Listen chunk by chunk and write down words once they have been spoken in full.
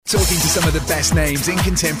Talking to some of the best names in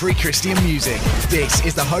contemporary Christian music. This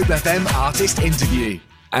is the Hope FM Artist Interview.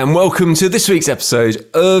 And welcome to this week's episode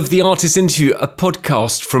of The Artist Interview, a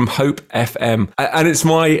podcast from Hope FM. And it's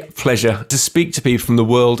my pleasure to speak to people from the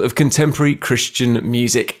world of contemporary Christian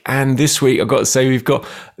music. And this week, I've got to say, we've got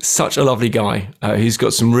such a lovely guy who's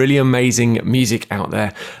got some really amazing music out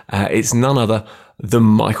there. It's none other than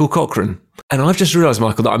Michael Cochren. And I've just realised,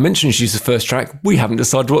 Michael, that I mentioned you use the first track. We haven't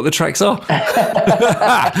decided what the tracks are.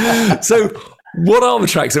 So what are the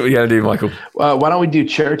tracks that we're going to do, Michael? Why don't we do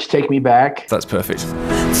Church, Take Me Back? That's perfect. Take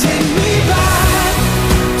me back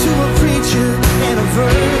to a preacher and a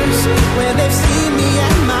verse where they've seen me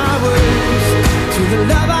at my worst, to the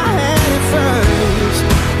love I had at first.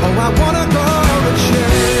 Oh, I want to go to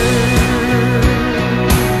church.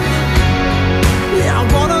 Yeah, I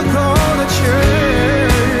want to go to church.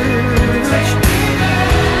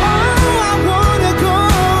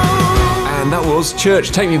 And that was Church,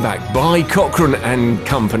 Take Me Back by Cochren and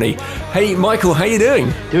Company. Hey, Michael, how you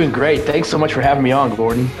doing? Doing great. Thanks so much for having me on,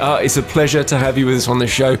 Gordon. It's a pleasure to have you with us on the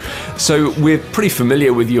show. So we're pretty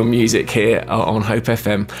familiar with your music here on Hope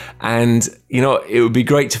FM. And, you know, it would be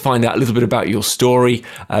great to find out a little bit about your story,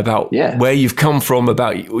 about where you've come from,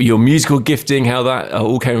 about your musical gifting, how that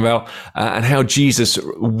all came about, and how Jesus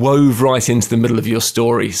wove right into the middle of your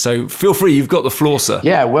story. So feel free, you've got the floor, sir.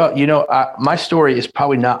 Yeah, well, you know, my story is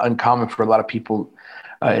probably not uncommon for a lot of people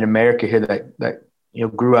in America here that you know,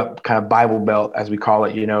 grew up kind of Bible Belt, as we call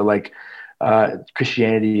it, you know, like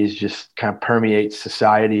Christianity is just kind of permeates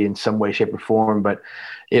society in some way, shape, or form. But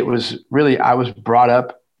it was really, I was brought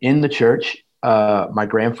up in the church. My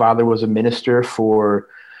grandfather was a minister for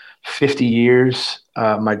 50 years.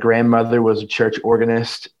 My grandmother was a church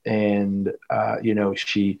organist, and, you know,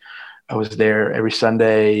 I was there every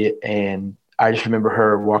Sunday, and I just remember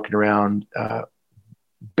her walking around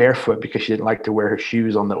barefoot because she didn't like to wear her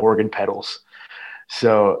shoes on the organ pedals.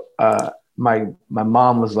 So my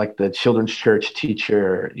mom was like the children's church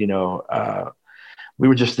teacher, you know. We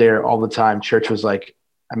were just there all the time. Church was like,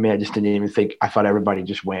 I mean, I just didn't even think, I thought everybody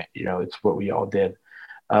just went, you know, it's what we all did.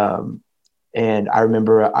 And I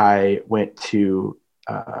remember I went to,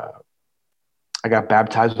 I got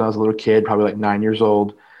baptized when I was a little kid, probably like 9 years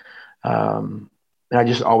old. And I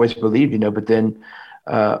just always believed, you know, but then,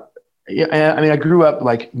 yeah, I mean, I grew up,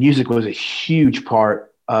 like, music was a huge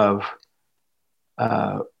part of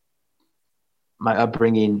my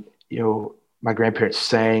upbringing. You know, my grandparents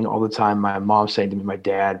sang all the time. My mom sang to me. My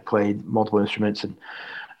dad played multiple instruments. And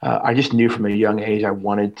I just knew from a young age I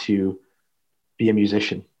wanted to be a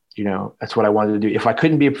musician. You know, that's what I wanted to do. If I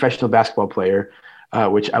couldn't be a professional basketball player,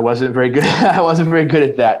 which I wasn't very good I wasn't very good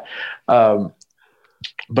at that.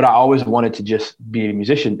 But I always wanted to just be a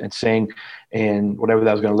musician and sing and whatever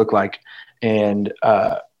that was going to look like. And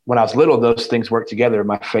when I was little, those things worked together,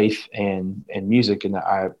 my faith and music. And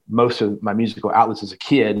most of my musical outlets as a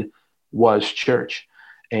kid was church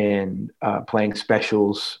and playing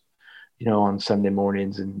specials, you know, on Sunday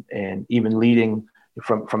mornings, and even leading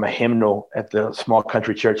from a hymnal at the small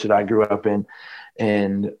country church that I grew up in.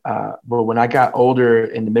 And but when I got older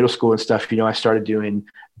in the middle school and stuff, you know, I started doing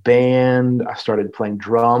band. I started playing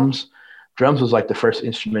drums. Drums was like the first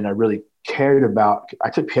instrument I really cared about. I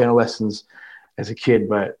took piano lessons as a kid,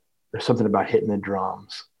 but there's something about hitting the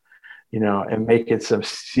drums, you know, and making some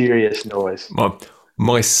serious noise.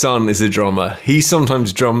 My son is a drummer. He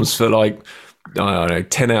sometimes drums for like, I don't know,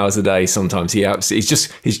 10 hours a day sometimes. He's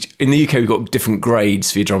in the UK, we've got different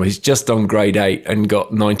grades for your drummer. He's just done grade 8 and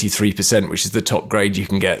got 93%, which is the top grade you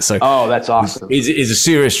can get. So, oh, that's awesome. He's a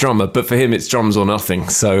serious drummer, but for him, it's drums or nothing.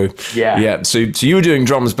 So, yeah. So you were doing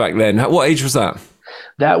drums back then. What age was that?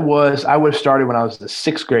 I would have started when I was the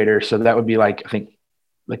 6th grader. So that would be like, I think,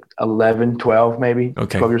 like 11, 12, maybe.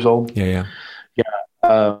 Okay. 12 years old. Yeah.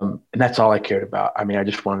 And that's all I cared about. I mean, I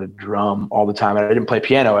just wanted to drum all the time. I didn't play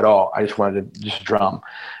piano at all. I just wanted to just drum.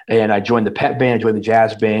 And I joined the pep band, I joined the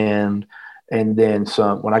jazz band. And then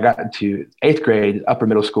when I got into 8th grade, upper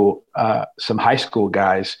middle school, some high school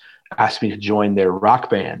guys asked me to join their rock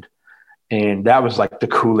band. And that was like the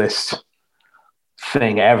coolest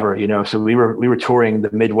thing ever, you know. So we were touring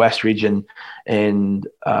the Midwest region and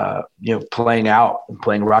you know, playing out and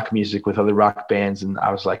playing rock music with other rock bands. And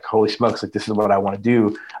I was like, holy smokes, like, this is what I want to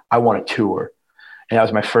do. I want to tour. And that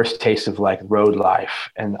was my first taste of like road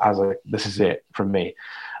life. And I was like, this is it for me.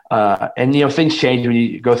 And, you know, things change when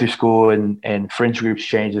you go through school and friends groups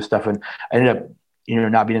change and stuff. And I ended up, you know,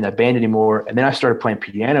 not being in that band anymore. And then I started playing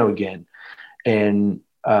piano again and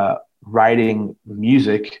writing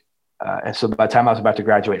music. And so by the time I was about to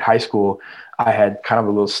graduate high school, I had kind of a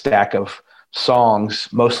little stack of songs,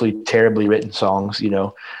 mostly terribly written songs, you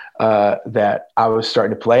know, that I was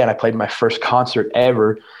starting to play, and I played my first concert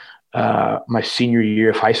ever my senior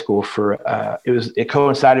year of high school. It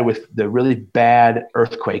coincided with the really bad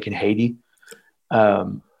earthquake in Haiti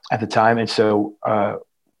at the time, and so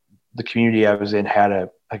the community I was in had a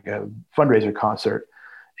fundraiser concert,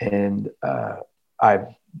 and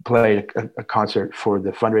I played a concert for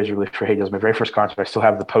the fundraiser relief for Haiti. It was my very first concert. I still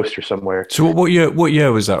have the poster somewhere. So what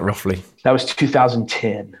year was that roughly? That was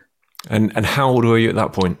 2010. And how old were you at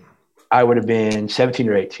that point? I would have been 17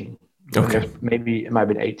 or 18. Okay. Maybe it might have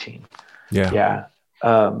been 18. Yeah. Yeah.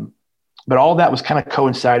 But all that was kind of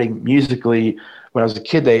coinciding musically. When I was a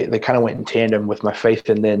kid, they kind of went in tandem with my faith.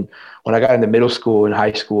 And then when I got into middle school and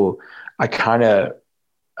high school, I kind of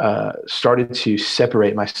started to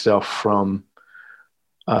separate myself from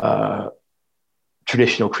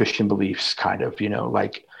traditional Christian beliefs, kind of,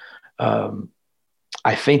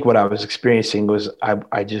 I think what I was experiencing was I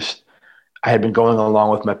had been going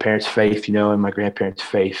along with my parents' faith, and my grandparents'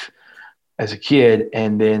 faith as a kid.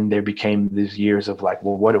 And then there became these years of like,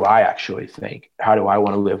 well, what do I actually think? How do I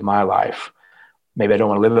want to live my life? Maybe I don't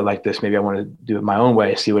want to live it like this. Maybe I want to do it my own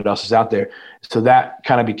way, see what else is out there. So that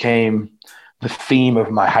kind of became the theme of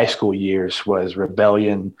my high school years, was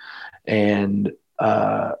rebellion and,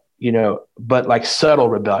 but like subtle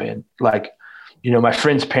rebellion. Like, my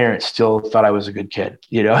friends' parents still thought I was a good kid,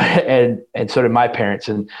 and so did my parents.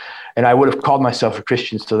 And I would have called myself a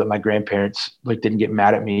Christian so that my grandparents didn't get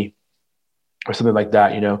mad at me or something like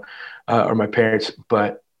that, or my parents.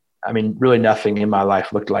 But I mean, really nothing in my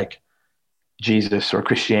life looked like Jesus or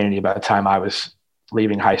Christianity by the time I was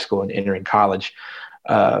leaving high school and entering college.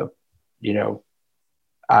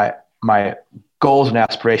 My goals and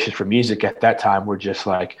aspirations for music at that time were just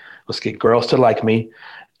like, let's get girls to like me,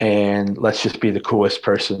 and let's just be the coolest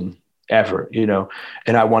person ever,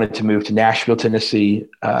 And I wanted to move to Nashville, Tennessee.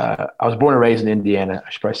 I was born and raised in Indiana. I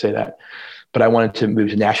should probably say that. But I wanted to move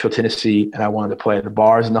to Nashville, Tennessee, and I wanted to play at the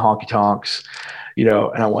bars and the honky tonks, and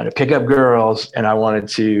I wanted to pick up girls, and I wanted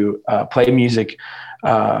to play music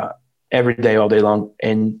every day, all day long.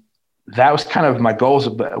 And that was kind of my goals.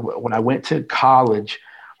 But when I went to college,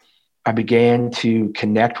 I began to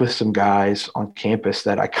connect with some guys on campus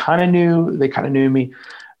that I kind of knew. They kind of knew me,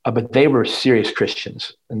 but they were serious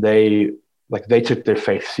Christians, and they took their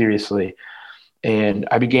faith seriously. And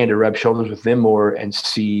I began to rub shoulders with them more and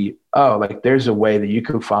see, there's a way that you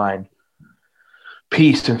can find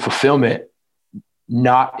peace and fulfillment,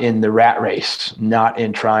 not in the rat race, not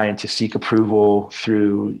in trying to seek approval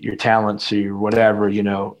through your talents or your whatever,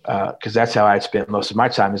 because that's how I spent most of my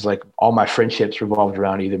time. Is like all my friendships revolved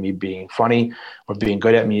around either me being funny or being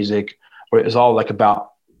good at music, or it was all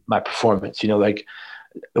about my performance, there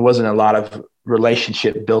wasn't a lot of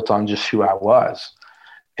relationship built on just who I was.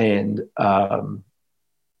 And I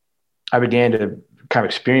began to kind of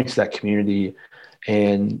experience that community,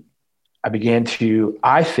 and I began to,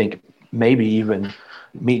 I think, maybe even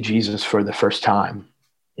meet Jesus for the first time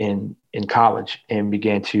in college, and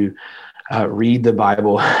began to read the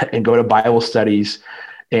Bible and go to Bible studies.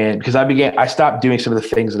 And because I stopped doing some of the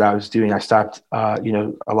things that I was doing. I stopped, a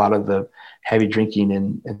lot of the heavy drinking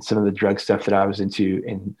and some of the drug stuff that I was into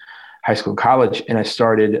in high school and college. And I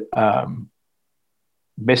started,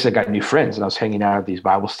 basically got new friends, and I was hanging out at these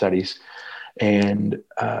Bible studies, and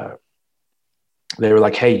they were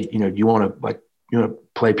like, hey, you want to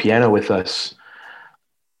play piano with us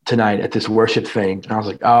tonight at this worship thing? And I was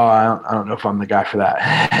like, oh, I don't know if I'm the guy for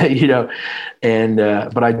that, and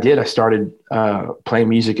but I did. I started playing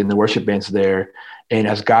music in the worship bands there. And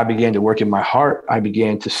as God began to work in my heart, I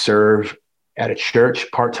began to serve at a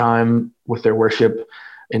church part-time with their worship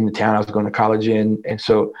in the town I was going to college in. And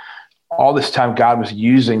so all this time, God was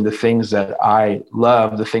using the things that I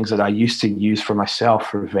love, the things that I used to use for myself,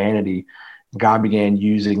 for vanity. God began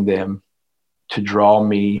using them to draw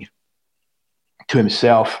me to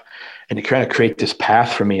himself, and to kind of create this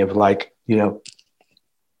path for me of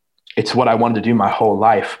it's what I wanted to do my whole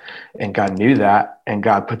life. And God knew that, and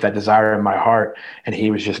God put that desire in my heart, and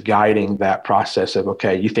he was just guiding that process of,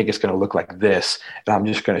 okay, you think it's going to look like this, and I'm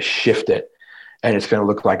just going to shift it, and it's going to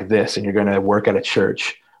look like this, and you're going to work at a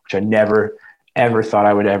church, which I never, ever thought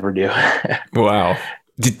I would ever do. Wow.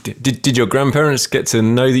 Did your grandparents get to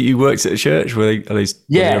know that you worked at a church? Were they at least?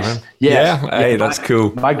 Yes. Yeah. Hey, that's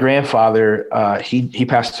cool. My grandfather, he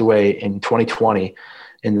passed away in 2020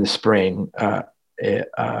 in the spring,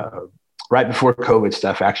 right before COVID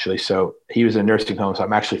stuff, actually. So he was in a nursing home. So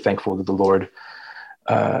I'm actually thankful that the Lord,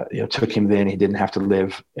 took him then. He didn't have to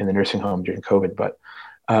live in the nursing home during COVID. But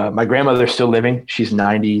my grandmother's still living. She's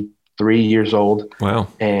 93 years old. Wow.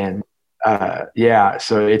 And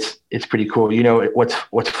so it's pretty cool.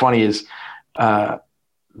 What's funny is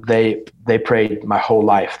they prayed my whole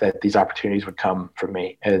life that these opportunities would come for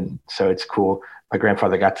me. And so it's cool. My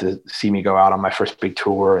grandfather got to see me go out on my first big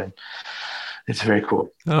tour, and it's very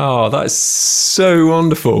cool. Oh, that's so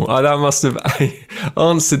wonderful. That must have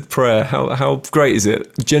answered prayer. How great is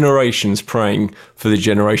it? Generations praying for the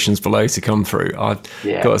generations below to come through. I've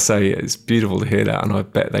got to say, it's beautiful to hear that. And I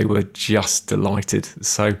bet they were just delighted.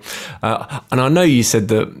 So, and I know you said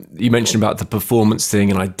that you mentioned about the performance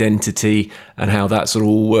thing and identity and how that sort of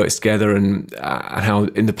all works together, and how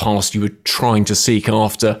in the past you were trying to seek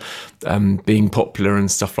after being popular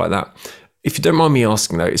and stuff like that. If you don't mind me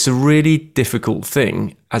asking, though, it's a really difficult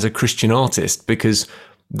thing as a Christian artist, because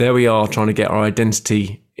there we are trying to get our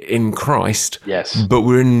identity in Christ. Yes. But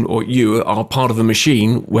you are part of the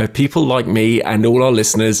machine where people like me and all our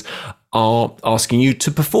listeners are asking you to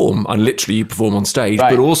perform. And literally you perform on stage, right.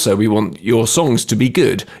 But also we want your songs to be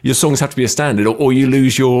good. Your songs have to be a standard, or you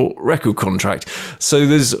lose your record contract. So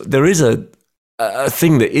there is a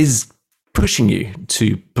thing that is pushing you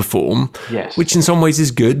to perform, yes, which in some ways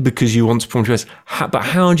is good because you want to perform to us. But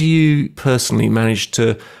how do you personally manage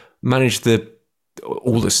all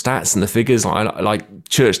the stats and the figures? Like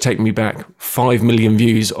Church Take Me Back, 5 million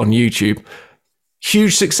views on YouTube,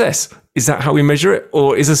 huge success. Is that how we measure it,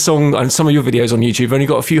 or is a song and some of your videos on YouTube have only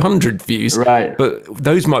got a few hundred views? Right. But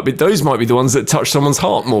those might be the ones that touch someone's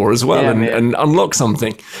heart more as well, and unlock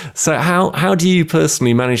something. So how do you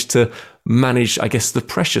personally manage, I guess, the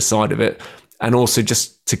pressure side of it, and also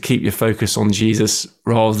just to keep your focus on Jesus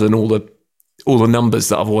rather than all the numbers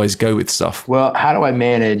that otherwise go with stuff? Well, how do I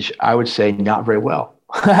manage? I would say not very well.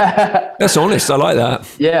 That's honest. I like that.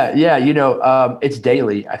 Yeah. It's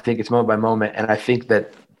daily. I think it's moment by moment. And I think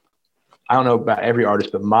that, I don't know about every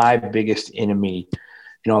artist, but my biggest enemy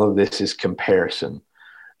in all of this is comparison,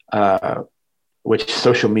 which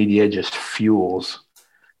social media just fuels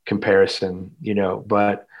comparison,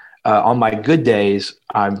 but on my good days,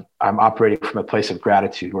 I'm operating from a place of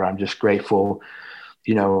gratitude where I'm just grateful,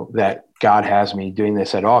 that God has me doing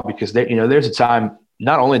this at all, because there's a time,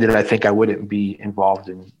 not only did I think I wouldn't be involved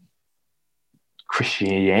in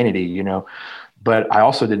Christianity, but I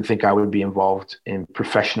also didn't think I would be involved in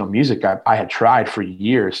professional music. I had tried for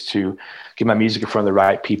years to get my music in front of the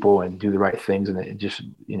right people and do the right things, and it just,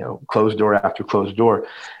 closed door after closed door.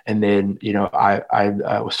 And then, I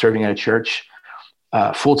was serving at a church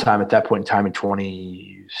full time at that point in time in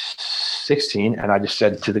 2016. And I just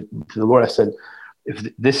said to the Lord, I said,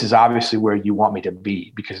 if this is obviously where you want me to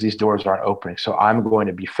be, because these doors aren't opening. So I'm going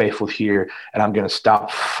to be faithful here, and I'm going to stop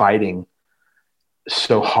fighting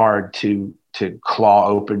so hard to claw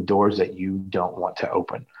open doors that you don't want to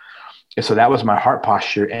open. And so that was my heart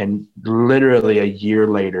posture. And literally a year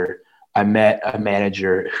later, I met a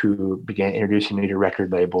manager who began introducing me to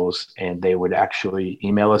record labels, and they would actually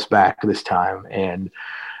email us back this time. And,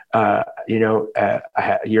 I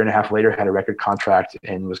had, a year and a half later, had a record contract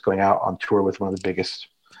and was going out on tour with one of the biggest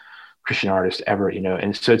Christian artists ever,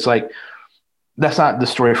 And so it's like, that's not the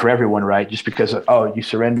story for everyone, right? Just because, you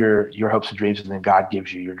surrender your hopes and dreams and then God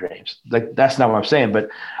gives you your dreams. Like, that's not what I'm saying. But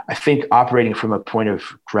I think operating from a point of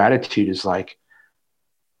gratitude is like,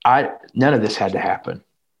 none of this had to happen.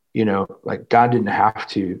 Like, God didn't have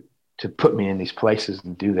to put me in these places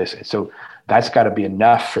and do this. And so that's got to be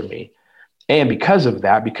enough for me. And because of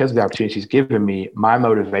that, because of the opportunities he's given me, my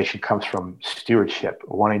motivation comes from stewardship,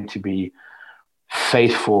 wanting to be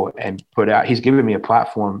faithful and put out. He's given me a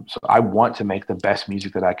platform. So I want to make the best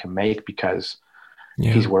music that I can make, because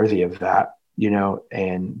he's worthy of that,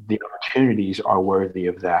 and the opportunities are worthy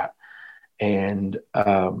of that. And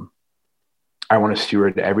I want to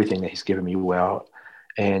steward everything that he's given me well.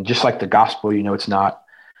 And just like the gospel, it's not,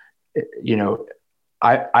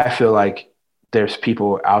 I feel like there's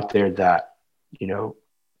people out there that,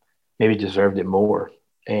 maybe deserved it more.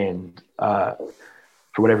 And for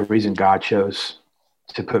whatever reason, God chose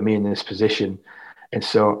to put me in this position. And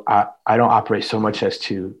so I don't operate so much as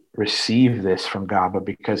to receive this from God, but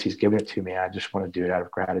because he's given it to me, I just want to do it out of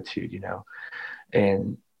gratitude,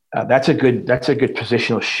 And that's a good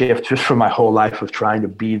positional shift just from my whole life of trying to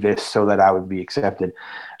be this so that I would be accepted,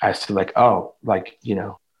 as to like, God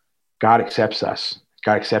accepts us.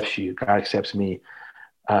 God accepts you. God accepts me.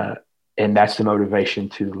 And that's the motivation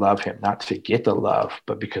to love him, not to get the love,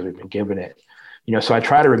 but because we've been given it. So I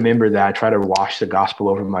try to remember that. I try to wash the gospel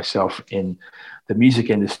over myself in the music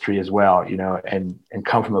industry as well, and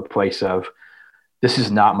come from a place of, this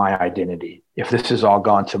is not my identity. If this is all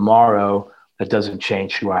gone tomorrow, that doesn't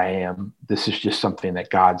change who I am. This is just something that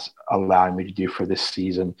God's allowing me to do for this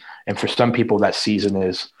season. And for some people, that season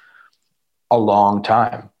is a long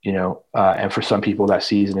time, and for some people that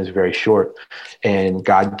season is very short, and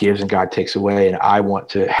God gives and God takes away. And I want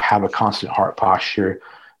to have a constant heart posture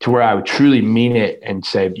to where I would truly mean it and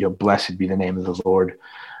say, blessed be the name of the Lord,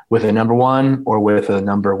 with a number 1 or with a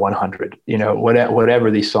number 100,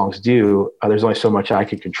 whatever these songs do, there's only so much I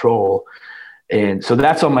can control. And so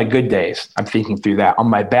that's on my good days. I'm thinking through that. On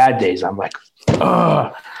my bad days, I'm like,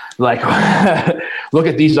 oh, like, look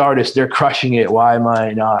at these artists. They're crushing it. Why am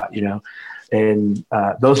I not, And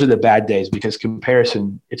those are the bad days, because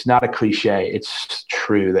comparison, it's not a cliche. It's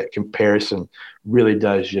true that comparison really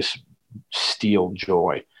does just steal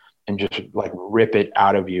joy and just like rip it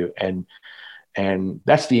out of you. And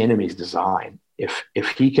that's the enemy's design. If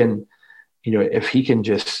he can, if he can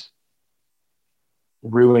just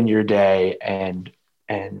ruin your day and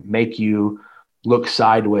make you look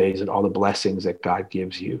sideways at all the blessings that God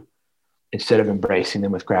gives you, instead of embracing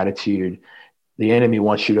them with gratitude, the enemy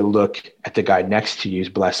wants you to look at the guy next to you's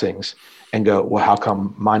blessings and go, well, how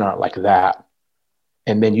come mine aren't like that?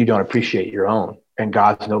 And then you don't appreciate your own. And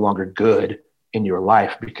God's no longer good in your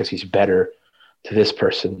life because he's better to this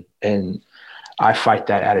person. And I fight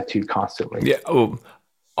that attitude constantly. Yeah. Well,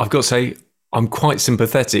 I've got to say, I'm quite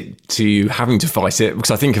sympathetic to you having to fight it,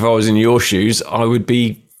 because I think if I was in your shoes, I would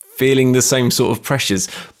be feeling the same sort of pressures.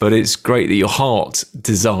 But it's great that your heart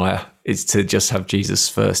desire is to just have Jesus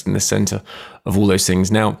first in the center of all those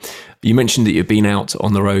things. Now, you mentioned that you've been out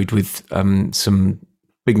on the road with some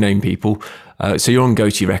big name people. So you're on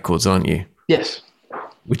Go-To Records, aren't you? Yes.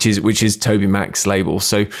 Which is Toby Mac's label.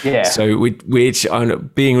 So yeah. So which,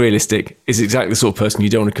 being realistic, is exactly the sort of person you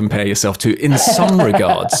don't want to compare yourself to in some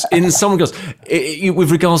regards.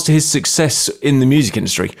 With regards to his success in the music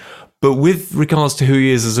industry, but with regards to who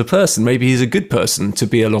he is as a person, maybe he's a good person to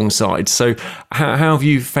be alongside. So how have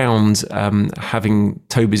you found having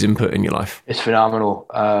Toby's input in your life? It's phenomenal.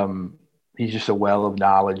 He's just a well of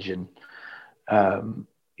knowledge, and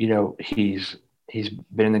he's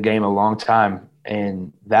been in the game a long time.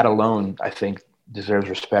 And that alone, I think, deserves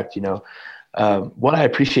respect. What I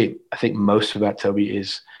appreciate, I think, most about Toby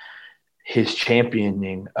is his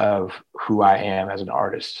championing of who I am as an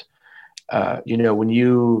artist. When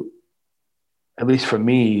you, at least for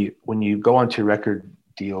me, when you go onto a record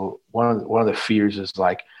deal, one of the fears is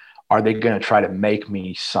like, are they going to try to make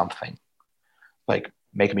me something? Like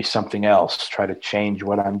make me something else, try to change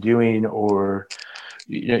what I'm doing, or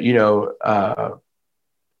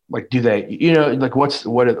like, do they, like what's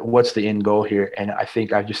the end goal here? And I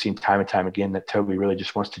think I've just seen time and time again that Toby really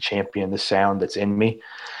just wants to champion the sound that's in me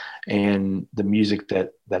and the music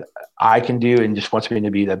that I can do, and just wants me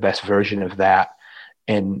to be the best version of that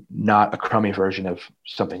and not a crummy version of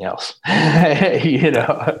something else.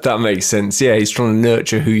 That makes sense. Yeah, he's trying to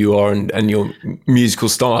nurture who you are and your musical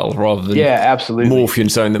style rather than absolutely morph you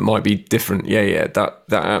into something that might be different. Yeah, that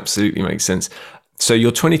absolutely makes sense. So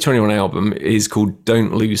your 2021 album is called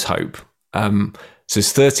Don't Lose Hope. So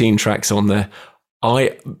it's 13 tracks on there.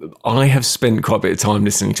 I have spent quite a bit of time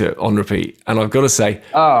listening to it on repeat, and I've got to say,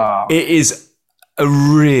 it is a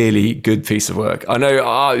really good piece of work. I know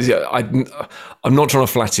I'm not trying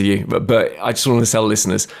to flatter you, but I just want to tell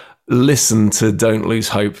listeners, listen to Don't Lose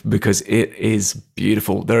Hope, because it is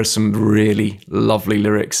beautiful. There are some really lovely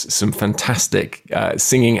lyrics, some fantastic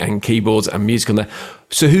singing and keyboards and music on there.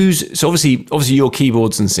 So obviously your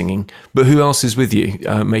keyboards and singing, but who else is with you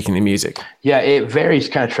making the music? Yeah, it varies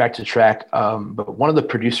kind of track to track. But one of the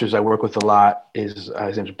producers I work with a lot is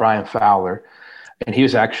his name's Brian Fowler, and he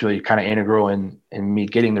was actually kind of integral in me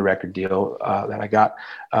getting the record deal that I got.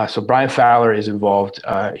 So Brian Fowler is involved,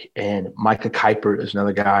 and Micah Kuipert is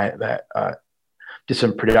another guy that did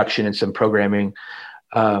some production and some programming.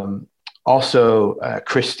 Also,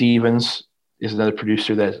 Chris Stevens is another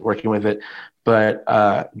producer that's working with it. But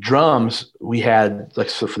drums, we had,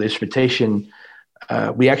 so for the instrumentation,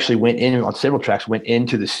 we actually went in on several tracks, went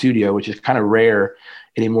into the studio, which is kind of rare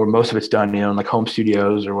anymore. Most of it's done, in like home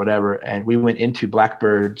studios or whatever. And we went into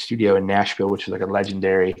Blackbird Studio in Nashville, which is like a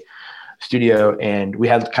legendary studio. And we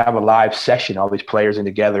had kind of a live session, all these players in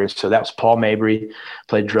together. So that was Paul Mabry,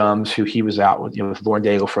 played drums, who he was out with, with Lauren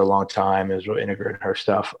Daigle for a long time, and was really integrating her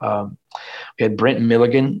stuff. We had Brent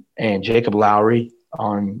Milligan and Jacob Lowry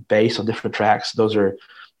on bass on different tracks. Those are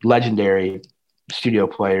legendary studio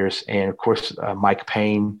players. And of course, Mike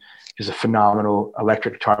Payne is a phenomenal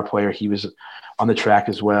electric guitar player. He was on the track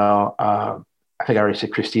as well. I think I already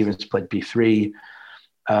said Chris Stevens played B3.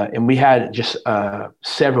 And we had just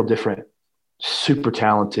several different super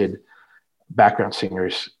talented background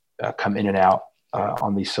singers come in and out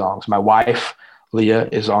on these songs. My wife, Leah,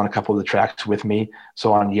 is on a couple of the tracks with me.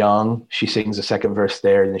 So on Young, she sings the second verse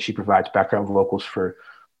there, and then she provides background vocals for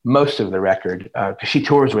most of the record because she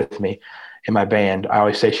tours with me in my band. I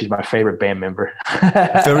always say she's my favorite band member.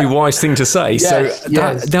 Very wise thing to say. Yes,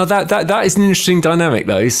 yes. Now that is an interesting dynamic,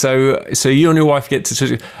 though. So you and your wife get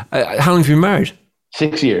to. How long have you been married?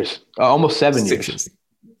 6 years, almost 7 years. 6 years.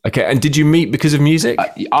 Okay, and did you meet because of music?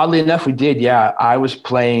 Oddly enough, we did. Yeah, I was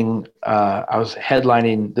playing. I was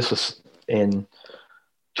headlining. This was in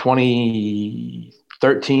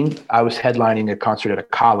 2013. I was headlining a concert at a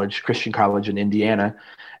college, Christian college in Indiana,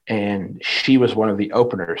 and she was one of the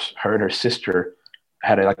openers. Her and her sister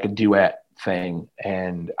had a duet thing,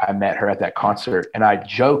 and I met her at that concert. And I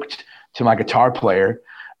joked to my guitar player.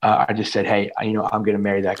 I just said, "Hey, I'm going to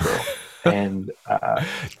marry that girl." And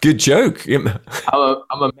good joke. I'm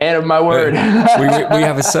a man of my word. we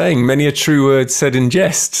have a saying: "Many a true word said in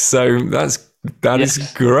jest." So that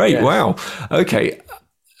is great. Yes. Wow. Okay,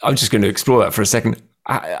 I'm just going to explore that for a second.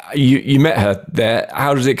 You met her there.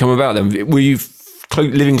 How did it come about then? Were you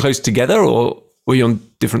living close together, or were you on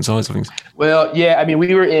different sides of things? Well, yeah. I mean,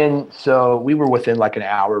 we were within like an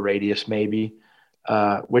hour radius, maybe,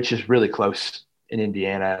 which is really close in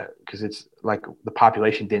Indiana because it's like the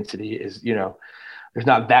population density is, there's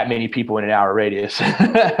not that many people in an hour radius.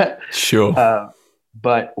 Sure.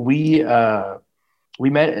 But we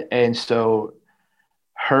met, and so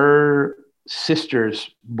her sister's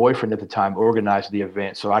boyfriend at the time organized the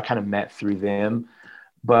event. So I kind of met through them.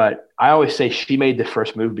 But I always say she made the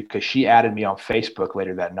first move because she added me on Facebook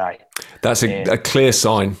later that night. That's a clear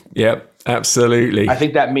sign. Yep, absolutely. I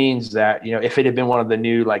think that means that, if it had been one of the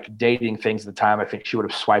new dating things at the time, I think she would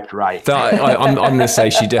have swiped right. I'm going to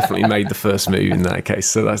say she definitely made the first move in that case.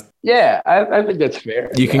 So that's I think that's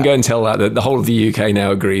fair. You can go and tell that the whole of the UK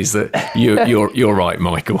now agrees that you're right,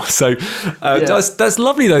 Michael. So that's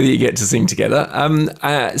lovely though that you get to sing together.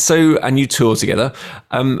 And you tour together.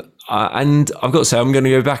 And I've got to say, I'm going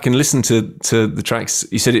to go back and listen to the tracks.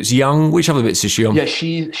 You said it's Young. Which other bits is she on? Yeah,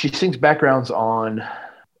 she sings backgrounds on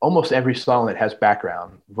almost every song that has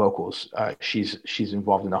background vocals. She's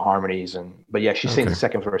involved in the harmonies, but she sings the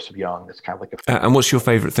second verse of Young. That's kind of like and what's your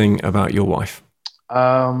favorite thing about your wife?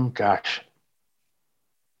 Gosh,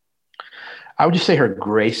 I would just say her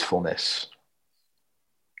gracefulness.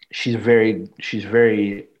 She's a very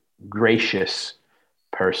gracious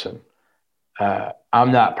person.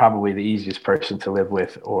 I'm not probably the easiest person to live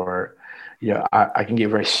with, or, I can get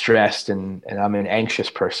very stressed and I'm an anxious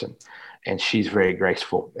person, and she's very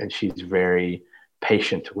graceful and she's very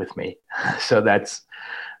patient with me. So that's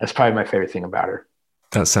probably my favorite thing about her.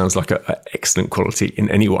 That sounds like an excellent quality in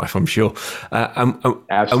any wife, I'm sure. Absolutely.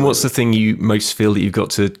 And what's the thing you most feel that you've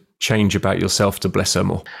got to change about yourself to bless her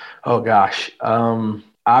more? Oh gosh.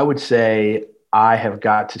 I would say I have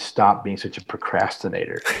got to stop being such a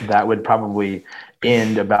procrastinator. That would probably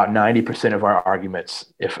end about 90% of our arguments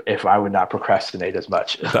if I would not procrastinate as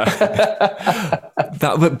much. But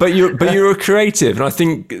you're a creative, and I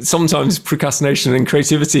think sometimes procrastination and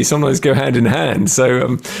creativity sometimes go hand in hand.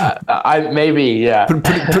 So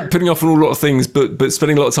putting off on a lot of things, but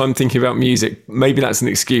spending a lot of time thinking about music, maybe that's an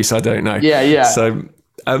excuse. I don't know. Yeah. So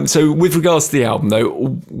with regards to the album, though,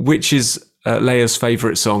 which is Leia's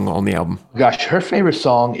favorite song on the album? Gosh, her favorite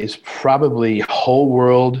song is probably Whole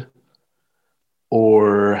World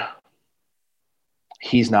or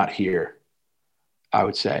He's Not Here, I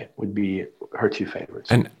would say, would be her two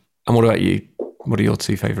favorites. And what about you? What are your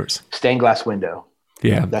two favorites? Stained Glass Window.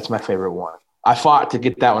 Yeah. That's my favorite one. I fought to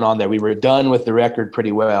get that one on there. We were done with the record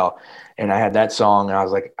pretty well, and I had that song, and I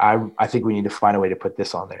was like, I think we need to find a way to put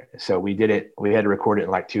this on there. So we did it. We had to record it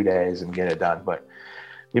in 2 days and get it done, but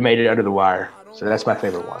we made it under the wire. So that's my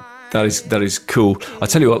favorite one. That is cool. I'll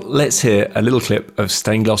tell you what, let's hear a little clip of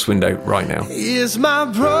Stained Glass Window right now. Is my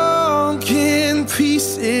broken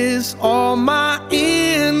pieces, all my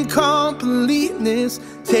incompleteness,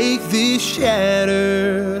 take this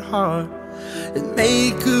shattered heart and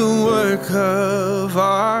make a work of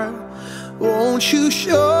art. Won't you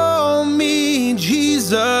show me,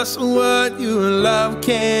 Jesus, what your love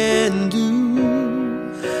can do?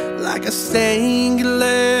 Like a stained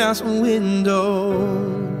glass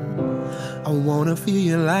window, I wanna feel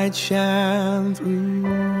your light shine through.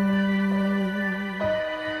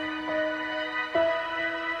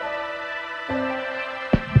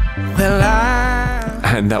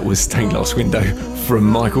 And that was Stained Glass Window from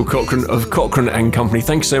Michael Cochren of Cochren and Company.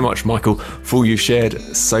 Thanks so much, Michael, for all you've shared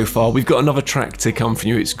so far. We've got another track to come from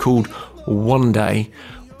you. It's called One Day.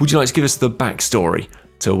 Would you like to give us the backstory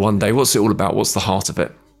to One Day? What's it all about? What's the heart of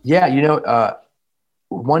it? Yeah,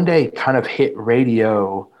 One Day kind of hit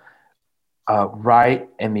radio right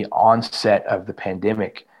in the onset of the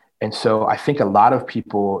pandemic. And so I think a lot of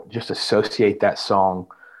people just associate that song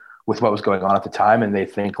with what was going on at the time, and they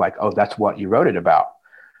think like, oh, that's what you wrote it about.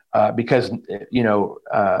 Because,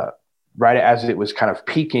 right as it was kind of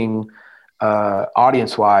peaking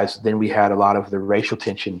audience-wise, then we had a lot of the racial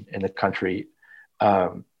tension in the country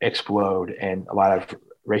explode, and a lot of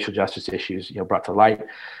racial justice issues, brought to light.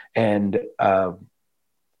 And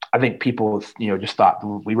I think people, just thought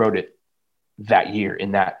we wrote it that year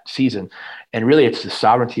in that season. And really it's the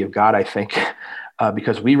sovereignty of God, I think,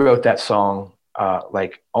 because we wrote that song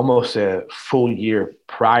like almost a full year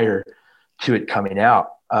prior to it coming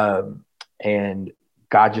out. And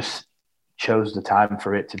God just chose the time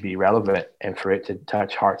for it to be relevant and for it to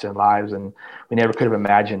touch hearts and lives. And we never could have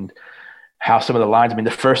imagined how some of the lines, I mean,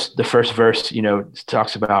 the first verse,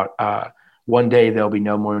 talks about one day there'll be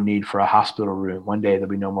no more need for a hospital room. One day there'll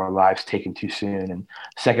be no more lives taken too soon. And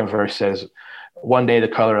the second verse says, one day the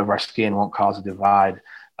color of our skin won't cause a divide.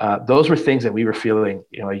 Those were things that we were feeling,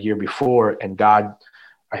 a year before, and God,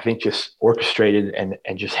 I think, just orchestrated and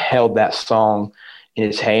just held that song in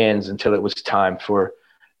his hands until it was time for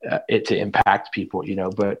it to impact people,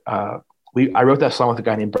 But I wrote that song with a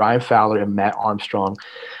guy named Brian Fowler and Matt Armstrong,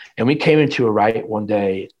 and we came into a write one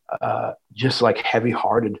day, just like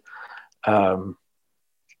heavy-hearted.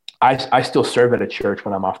 I still serve at a church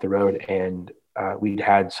when I'm off the road, and we'd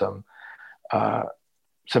had some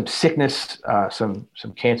sickness, some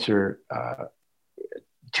cancer.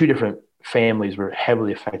 Two different families were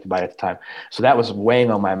heavily affected by it at the time. So that was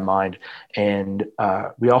weighing on my mind. And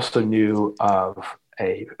we also knew of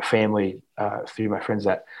a family through my friends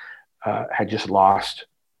that had just lost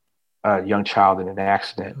a young child in an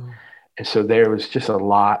accident. Mm. And so there was just a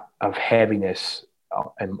lot of heaviness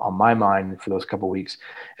on my mind for those couple of weeks.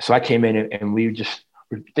 So I came in and we just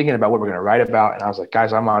were thinking about what we're going to write about. And I was like,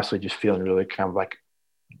 guys, I'm honestly just feeling really kind of like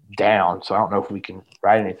down. So I don't know if we can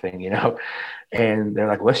write anything, and they're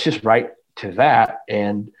like, let's just write to that.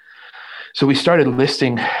 And so we started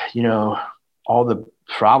listing, all the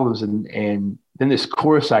problems, and then this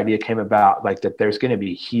chorus idea came about, like that there's going to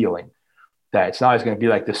be healing, that it's not always going to be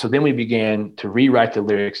like this. So then we began to rewrite the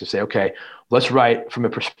lyrics and say, okay, let's write from a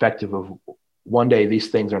perspective of one day these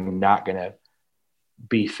things are not going to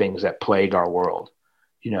be things that plague our world,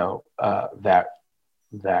 that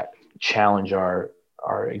challenge our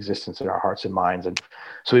existence in our hearts and minds. And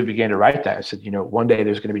so we began to write that. I said, one day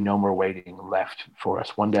there's going to be no more waiting left for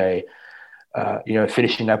us. One day,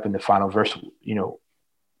 finishing up in the final verse,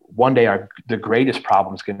 one day the greatest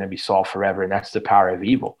problem is going to be solved forever. And that's the power of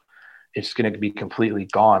evil. It's going to be completely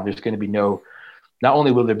gone. There's going to be not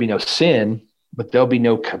only will there be no sin, but there'll be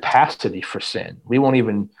no capacity for sin. We won't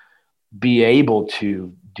even be able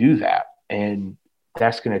to do that. And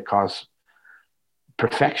that's going to cause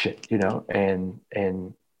perfection, and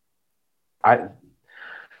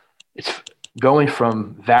it's going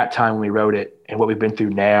from that time when we wrote it and what we've been through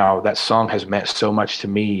now. That song has meant so much to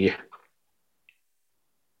me.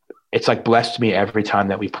 It's like blessed me every time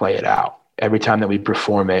that we play it out, every time that we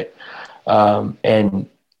perform it. And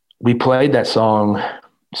we played that song.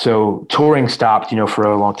 So touring stopped, for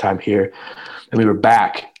a long time here, and we were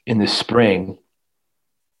back in the spring.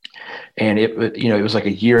 And it was like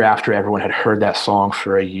a year after everyone had heard that song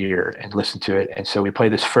for a year and listened to it. And so we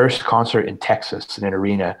played this first concert in Texas in an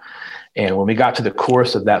arena. And when we got to the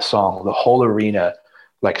chorus of that song, the whole arena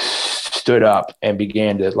like stood up and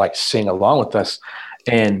began to like sing along with us.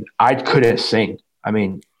 And I couldn't sing. I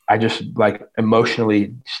mean, I just like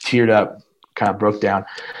emotionally teared up, kind of broke down.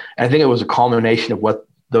 And I think it was a culmination of what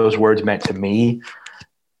those words meant to me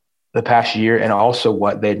the past year, and also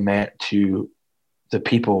what they'd meant to the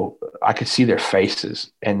people. I could see their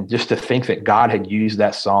faces, and just to think that God had used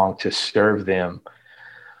that song to serve them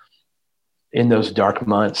in those dark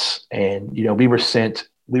months. And, we were sent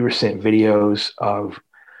videos of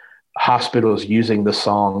hospitals using the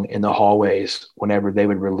song in the hallways whenever they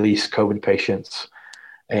would release COVID patients,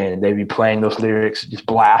 and they'd be playing those lyrics, just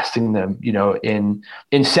blasting them, in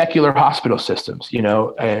secular hospital systems,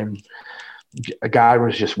 and God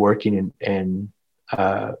was just working, and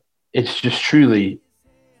it's just truly,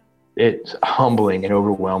 it's humbling and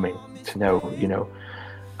overwhelming to know,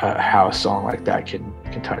 how a song like that can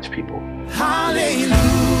touch people. Hallelujah,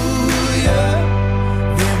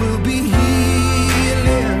 there will be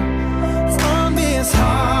healing from this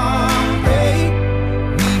heartache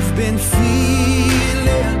we've been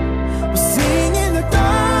feeling. We're singing the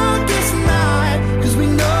darkest night, 'cause we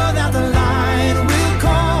know that the light will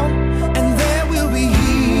come, and there will be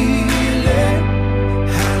healing.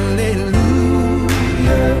 Hallelujah.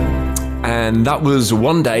 And that was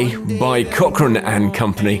One Day by Cochren and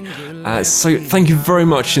Company. So thank you very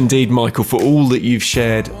much indeed, Michael, for all that you've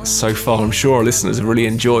shared so far. I'm sure our listeners have really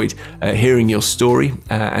enjoyed hearing your story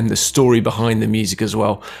and the story behind the music as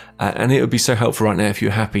well. And it would be so helpful right now if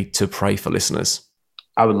you're happy to pray for listeners.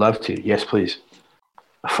 I would love to. Yes, please.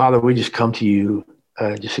 Father, we just come to you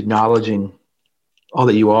just acknowledging all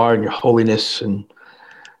that you are and your holiness. And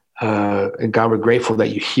God, we're grateful that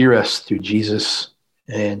you hear us through Jesus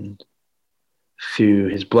and through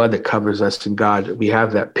his blood that covers us. And God, we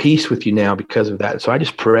have that peace with you now because of that. So I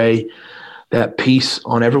just pray that peace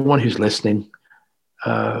on everyone who's listening,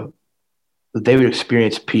 that they would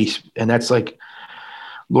experience peace. And that's like,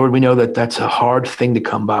 Lord, we know that that's a hard thing to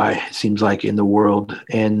come by, it seems like, in the world.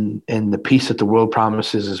 And the peace that the world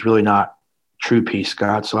promises is really not true peace,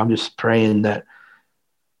 God. So I'm just praying that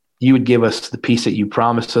you would give us the peace that you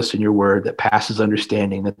promised us in your word that passes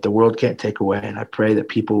understanding, that the world can't take away. And I pray that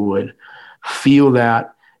people would feel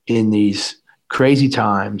that in these crazy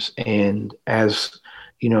times. And as,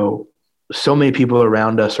 you know, so many people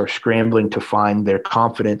around us are scrambling to find their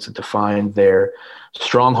confidence and to find their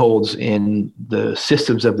strongholds in the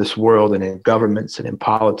systems of this world and in governments and in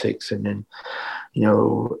politics and in, you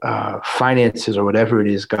know, finances or whatever it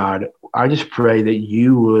is, God, I just pray that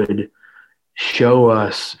you would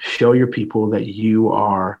show your people that you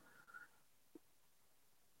are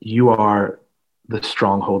the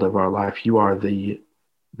stronghold of our life. You are the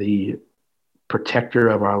protector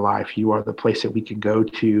of our life. You are the place that we can go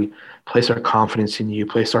to, place our confidence in you,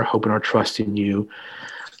 place our hope and our trust in you.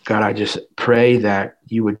 God, I just pray that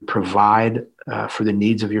you would provide for the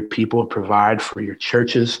needs of your people, provide for your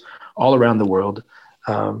churches all around the world.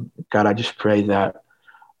 God, I just pray that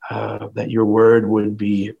that your word would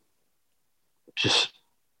be just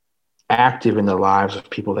active in the lives of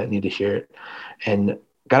people that need to hear it. And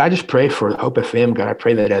God, I just pray for Hope FM. God, I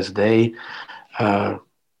pray that as they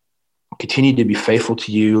continue to be faithful to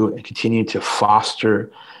you and continue to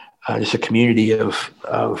foster just a community of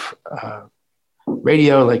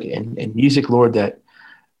radio and music, Lord, that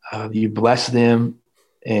you bless them.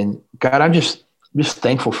 And God, I'm just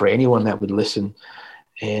thankful for anyone that would listen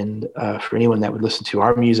and for anyone that would listen to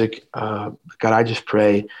our music. God, I just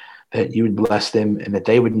pray that you would bless them and that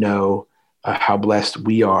they would know how blessed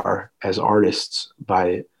we are as artists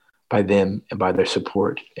by them and by their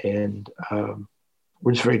support. And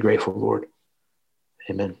we're just very grateful, Lord.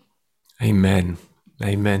 Amen. Amen.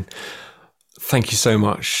 Amen. Thank you so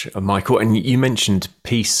much, Michael. And you mentioned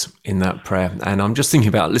peace in that prayer. And I'm just thinking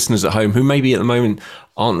about listeners at home who maybe at the moment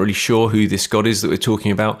aren't really sure who this God is that we're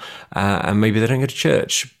talking about, and maybe they don't go to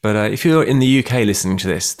church. But if you're in the UK listening to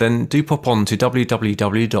this, then do pop on to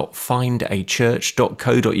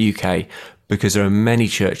www.findachurch.co.uk, because there are many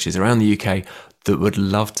churches around the UK that would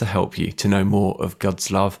love to help you to know more of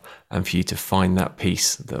God's love and for you to find that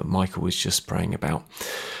peace that Michael was just praying about.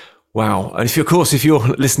 Wow. And if you're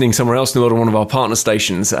listening somewhere else in the world on one of our partner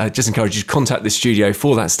stations, just encourage you to contact the studio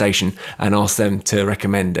for that station and ask them to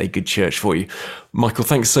recommend a good church for you. Michael,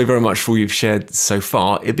 thanks so very much for all you've shared so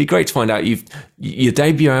far. It'd be great to find out your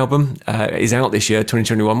debut album is out this year,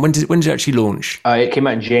 2021. When did it actually launch? It came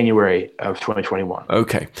out in January of 2021.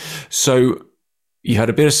 Okay. So you had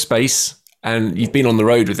a bit of space and you've been on the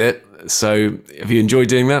road with it. So have you enjoyed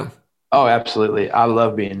doing that? Oh, absolutely. I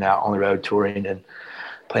love being out on the road touring and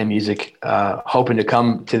playing music, hoping to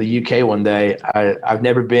come to the UK one day. I've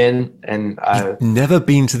never been, and I've never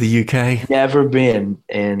been to the UK. Never been,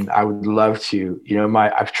 and I would love to. You know,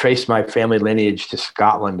 I've traced my family lineage to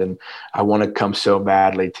Scotland, and I want to come so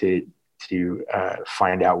badly to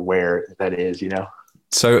find out where that is. You know.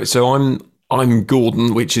 So I'm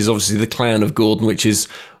Gordon, which is obviously the clan of Gordon, which is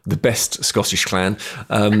the best Scottish clan.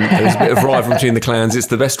 There's a bit of rivalry between the clans. It's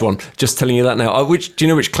the best one. Just telling you that now. Do you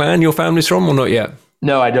know which clan your family's from, or not yet?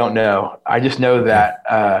 No, I don't know. I just know that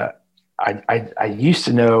I used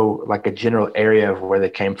to know like a general area of where they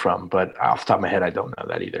came from, but off the top of my head, I don't know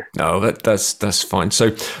that either. No, that's fine. So,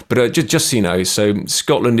 but just so you know, so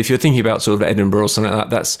Scotland, if you're thinking about sort of Edinburgh or something like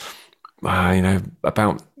that, that's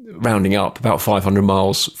about rounding up about 500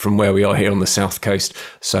 miles from where we are here on the south coast.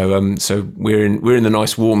 So we're in the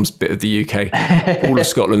nice warm bit of the UK. All of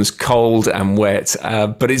Scotland's cold and wet,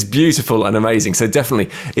 but it's beautiful and amazing. So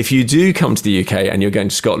definitely, if you do come to the UK and you're going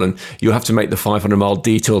to Scotland, you'll have to make the 500-mile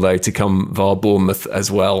detour though to come via Bournemouth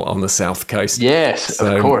as well on the south coast. Yes,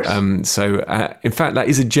 of course. In fact, that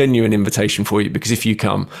is a genuine invitation for you, because if you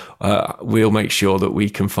come, we'll make sure that we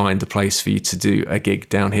can find a place for you to do a gig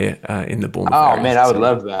down here in the Bournemouth area. Oh man, I would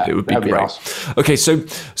love that. It would be That'd great. Be awesome. Okay,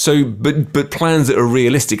 but plans that are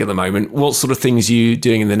realistic at the moment. What sort of things are you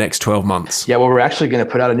doing in the next 12 months? Yeah, well, we're actually going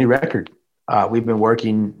to put out a new record. We've been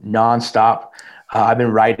working nonstop I've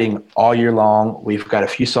been writing all year long. We've got a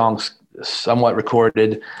few songs somewhat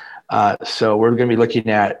recorded. So we're going to be looking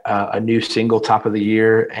at a new single top of the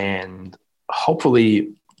year and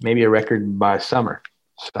hopefully maybe a record by summer.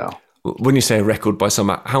 So when you say a record by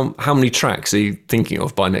summer, how many tracks are you thinking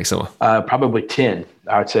of by next summer? Probably 10.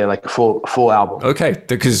 I would say like a full album. Okay,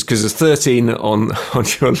 because there's 13 on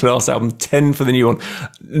your last album, 10 for the new one.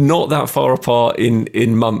 Not that far apart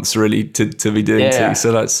in months, really, to be doing two.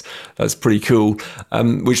 So that's pretty cool.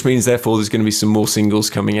 Which means, therefore, there's going to be some more singles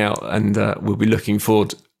coming out, and we'll be looking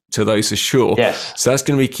forward to those for sure. Yes. So that's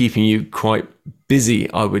going to be keeping you quite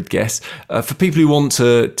busy, I would guess. For people who want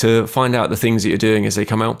to find out the things that you're doing as they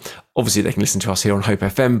come out, obviously they can listen to us here on Hope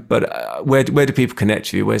FM, but where do people connect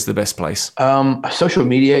with you? Where's the best place? Social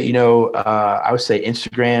media, I would say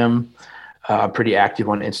Instagram. I'm pretty active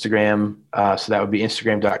on Instagram. So that would be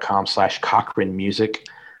instagram.com/Cochren Music.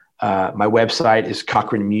 My website is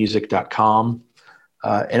cochranmusic.com.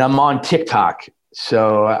 And I'm on TikTok.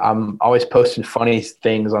 So I'm always posting funny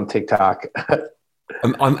things on TikTok.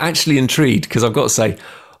 I'm actually intrigued because I've got to say,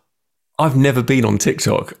 I've never been on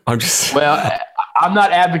TikTok. Well, I'm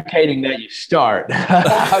not advocating that you start.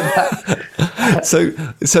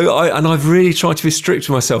 I've really tried to be strict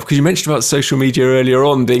with myself because you mentioned about social media earlier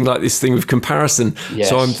on being like this thing with comparison. Yes.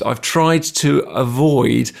 So I've tried to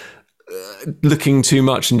avoid looking too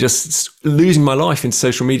much and just losing my life into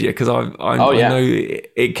social media because I know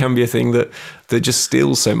it can be a thing that just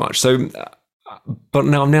steals so much. So, but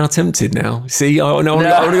now I'm tempted now. See, I'm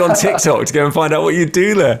already on TikTok to go and find out what you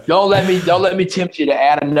do there. Don't let me tempt you to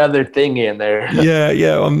add another thing in there.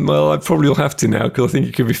 Yeah. Well, I probably will have to now because I think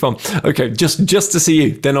it could be fun. Okay, just to see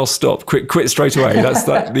you, then I'll stop. Quit straight away. That's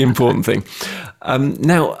the important thing.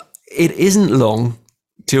 Now, it isn't long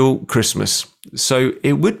till Christmas, so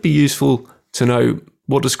it would be useful to know,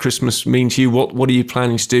 what does Christmas mean to you? What are you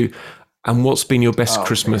planning to do? And what's been your best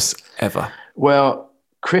Christmas ever? Well,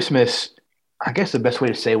 Christmas, I guess the best way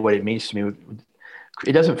to say what it means to me,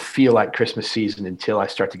 it doesn't feel like Christmas season until I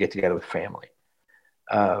start to get together with family.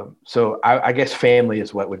 So I guess family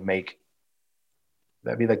is what would make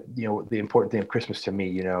that'd be like, the important thing of Christmas to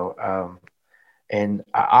me, and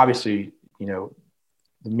obviously,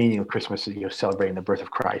 the meaning of Christmas is, celebrating the birth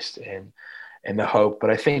of Christ and the hope.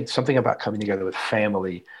 But I think something about coming together with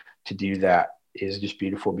family to do that is just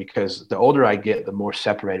beautiful, because the older I get, the more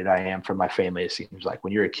separated I am from my family. It seems like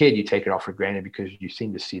when you're a kid, you take it all for granted because you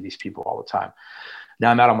seem to see these people all the time.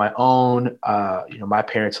 Now I'm out on my own. My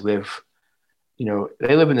parents live,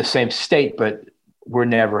 they live in the same state, but we're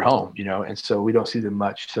never home, and so we don't see them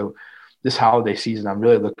much. So this holiday season, I'm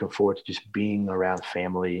really looking forward to just being around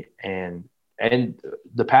family. And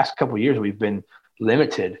the past couple of years, we've been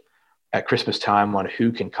limited at Christmas time on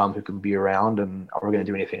who can come, who can be around, and are we going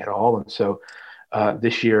to do anything at all? And so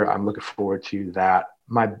this year, I'm looking forward to that.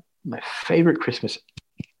 My favorite Christmas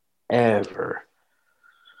ever,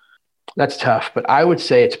 that's tough, but I would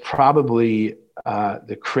say it's probably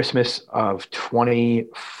the Christmas of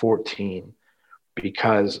 2014,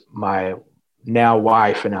 because my now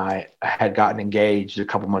wife and I had gotten engaged a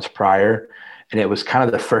couple months prior, and it was kind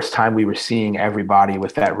of the first time we were seeing everybody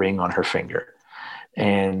with that ring on her finger.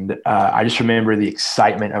 And I just remember the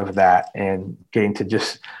excitement of that and getting to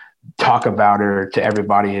just talk about her to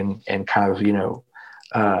everybody and kind of,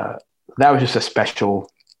 that was just a special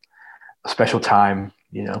time,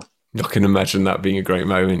 I can imagine that being a great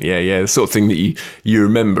moment. Yeah. The sort of thing that you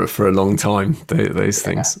remember for a long time, those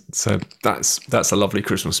things. So that's a lovely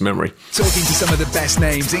Christmas memory. Talking to some of the best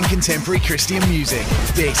names in contemporary Christian music.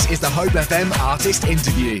 This is the Hope FM Artist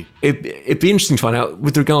Interview. It'd be interesting to find out,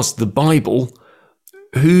 with regards to the Bible,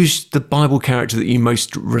 who's the Bible character that you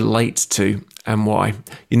most relate to and why?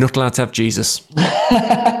 You're not allowed to have Jesus. Who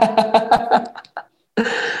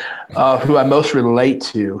I most relate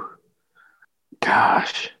to?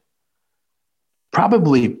 Gosh.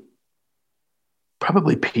 Probably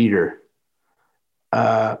Peter,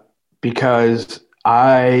 because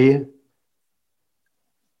I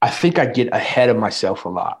think I get ahead of myself a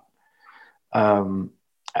lot. And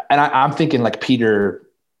I'm thinking like Peter,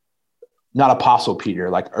 not Apostle Peter,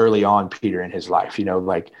 like early on Peter in his life, not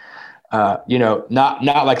like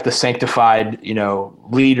the sanctified,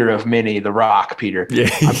 leader of many, the rock Peter. Yeah,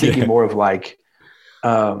 I'm thinking more of like,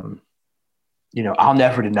 I'll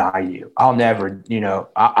never deny you. I'll never, the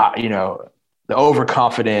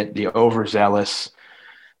overconfident, the overzealous,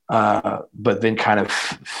 but then kind of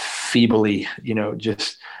feebly,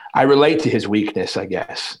 I relate to his weakness, I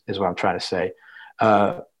guess, is what I'm trying to say.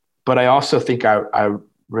 But I also think I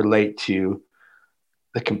relate to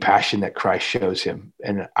the compassion that Christ shows him.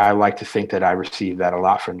 And I like to think that I receive that a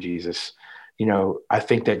lot from Jesus. I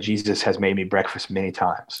think that Jesus has made me breakfast many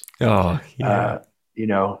times. Oh, yeah.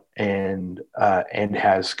 And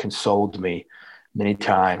has consoled me many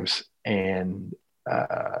times, and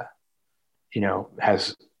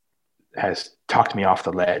has talked me off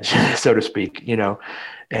the ledge, so to speak,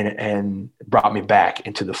 and brought me back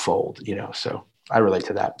into the fold, so I relate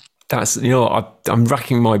to that. That's, I'm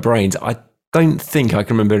racking my brains. I don't think I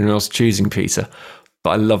can remember anyone else choosing Peter,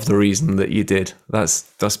 but I love the reason that you did.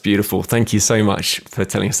 That's beautiful. Thank you so much for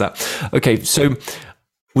telling us that. Okay, so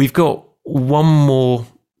we've got one more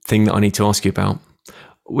thing that I need to ask you about,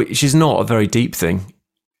 which is not a very deep thing.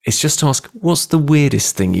 It's just to ask, what's the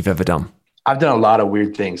weirdest thing you've ever done? I've done a lot of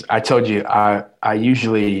weird things. I told you, I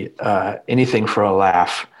usually, anything for a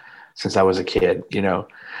laugh since I was a kid,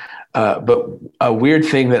 but a weird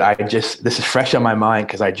thing that this is fresh on my mind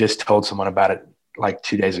because I just told someone about it like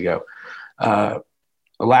 2 days ago.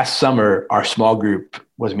 Last summer, our small group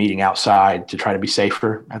was meeting outside to try to be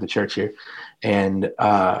safer at the church here. And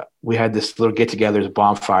we had this little get together as a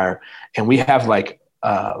bonfire, and we have like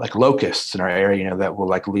locusts in our area, that will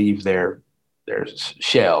like leave their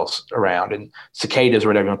shells around, and cicadas or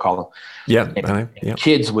whatever you want to call them. Yeah. And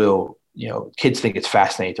kids will, kids think it's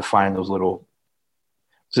fascinating to find those little,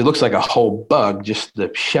 so it looks like a whole bug, just the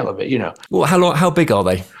shell of it, Well, how big are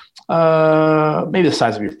they? Maybe the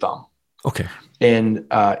size of your thumb. Okay. And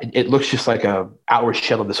it looks just like a outward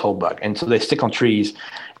shell of this whole bug. And so they stick on trees,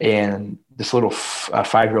 and this little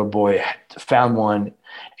 5-year-old boy found one.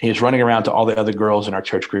 He was running around to all the other girls in our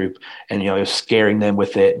church group, and, he was scaring them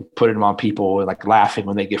with it and putting them on people and like laughing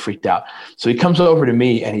when they get freaked out. So he comes over to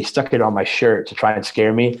me and he stuck it on my shirt to try and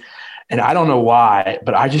scare me. And I don't know why,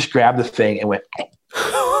 but I just grabbed the thing and went,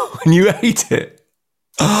 and you ate it.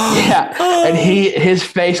 Yeah. And his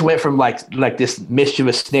face went from like this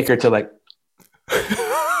mischievous snicker to like,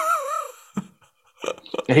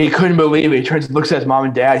 and he couldn't believe it. He turns and looks at his mom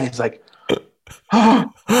and dad. He's like,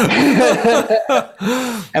 oh.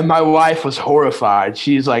 And my wife was horrified.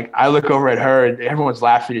 She's like, I look over at her and everyone's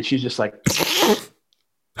laughing, and she's just like,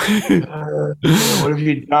 what have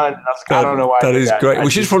you done? I don't know why. That is great. Well,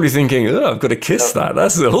 she's probably thinking, I've got to kiss that.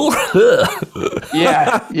 That's all.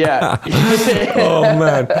 Yeah. Oh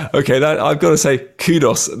man. Okay, I've got to say,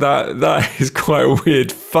 kudos. That is quite a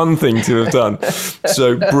weird, fun thing to have done.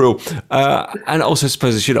 So, Brill. And also, I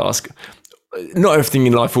suppose I should ask, not everything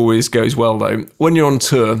in life always goes well, though. When you're on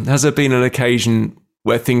tour, has there been an occasion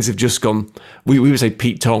where things have just gone, we would say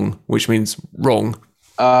Pete Tong, which means wrong?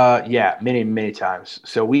 Yeah, many times.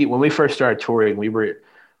 So when we first started touring, we were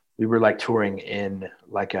like touring in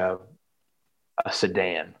like a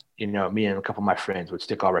sedan. Me and a couple of my friends would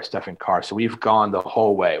stick all our stuff in cars. So we've gone the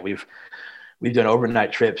whole way. We've done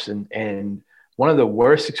overnight trips, and one of the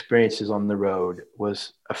worst experiences on the road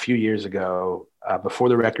was a few years ago. Before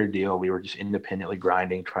the record deal, we were just independently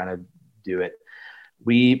grinding, trying to do it.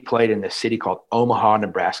 We played in a city called Omaha,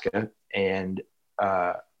 Nebraska, and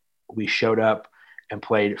we showed up and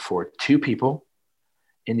played for 2 people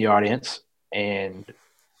in the audience, and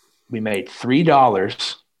we made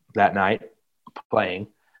 $3 that night playing,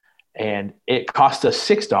 and it cost us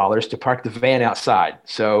 $6 to park the van outside.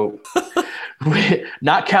 So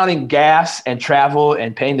not counting gas and travel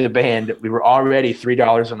and paying the band, we were already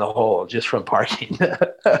 $3 in the hole just from parking.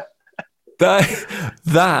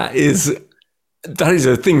 That is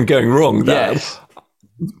a thing going wrong. Yes.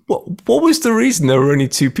 What was the reason there were only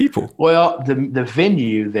 2 people? Well, the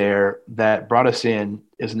venue there that brought us in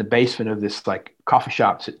is in the basement of this like coffee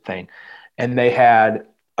shop thing, and they had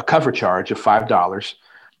a cover charge of $5,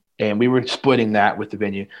 and we were splitting that with the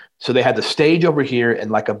venue. So they had the stage over here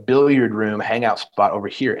and like a billiard room hangout spot over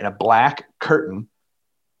here, and a black curtain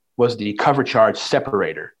was the cover charge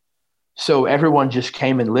separator. So everyone just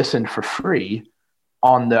came and listened for free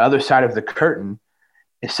on the other side of the curtain,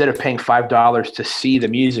 instead of paying $5 to see the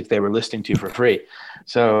music they were listening to for free.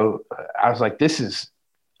 So I was like,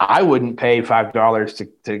 I wouldn't pay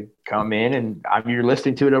 $5 to come in, and you're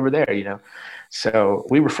listening to it over there, So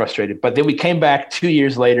we were frustrated. But then we came back 2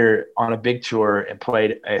 years later on a big tour and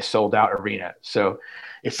played a sold out arena. So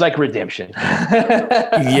it's like redemption.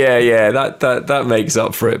 Yeah, that makes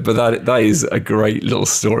up for it. But that is a great little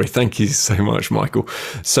story. Thank you so much, Michael.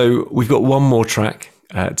 So we've got one more track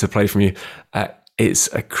to play from you.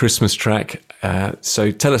 It's a Christmas track.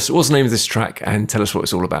 So tell us, what's the name of this track, and tell us what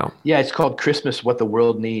it's all about. Yeah, it's called Christmas, What the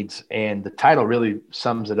World Needs. And the title really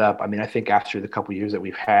sums it up. I mean, I think after the couple of years that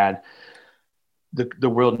we've had, the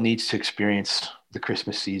world needs to experience the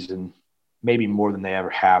Christmas season maybe more than they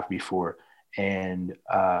ever have before. And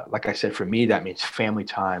like I said, for me, that means family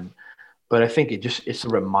time, But I think it's a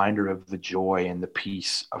reminder of the joy and the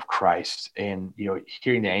peace of Christ. And,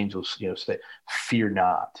 hearing the angels, say, fear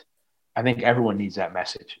not. I think everyone needs that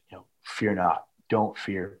message, fear not, don't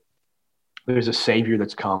fear. There's a Savior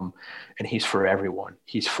that's come, and he's for everyone.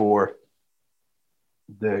 He's for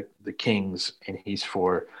the kings, and he's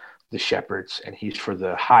for the shepherds, and he's for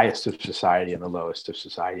the highest of society and the lowest of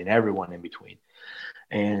society and everyone in between.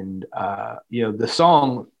 And, the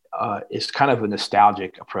song is kind of a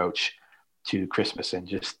nostalgic approach to Christmas, and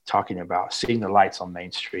just talking about seeing the lights on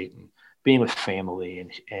Main Street and being with family,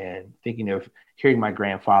 and thinking of hearing my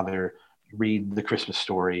grandfather read the Christmas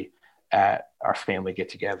story at our family get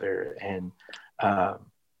together. And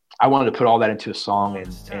I wanted to put all that into a song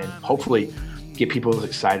and hopefully get people as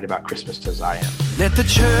excited about Christmas as I am. Let the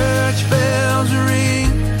church bells ring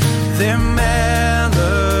their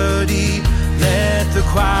melody. Let the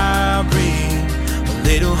choir bring a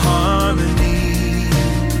little harmony.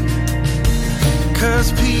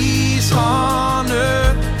 'Cause peace on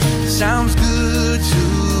earth sounds good to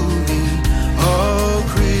me. Oh,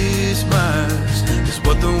 Christmas is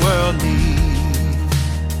what the world needs.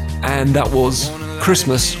 And that was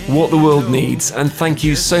Christmas, What the World Needs. And thank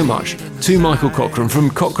you so much to Michael Cochren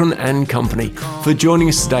from Cochren and Company for joining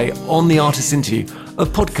us today on the Artist Interview, a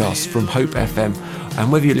podcast from Hope FM.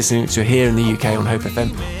 And whether you're listening to here in the UK on Hope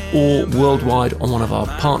FM or worldwide on one of our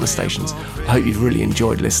partner stations, I hope you've really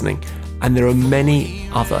enjoyed listening. And there are many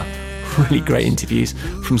other really great interviews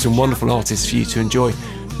from some wonderful artists for you to enjoy.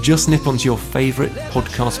 Just nip onto your favourite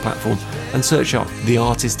podcast platform and search up The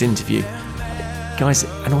Artist Interview. Guys,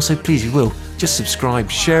 and also please, if you will, just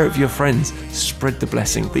subscribe, share it with your friends, spread the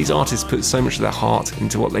blessing. These artists put so much of their heart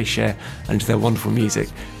into what they share and into their wonderful music,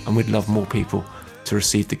 and we'd love more people to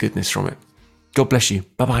receive the goodness from it. God bless you.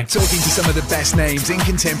 Bye-bye. Talking to some of the best names in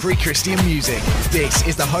contemporary Christian music. This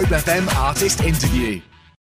is the Hope FM Artist Interview.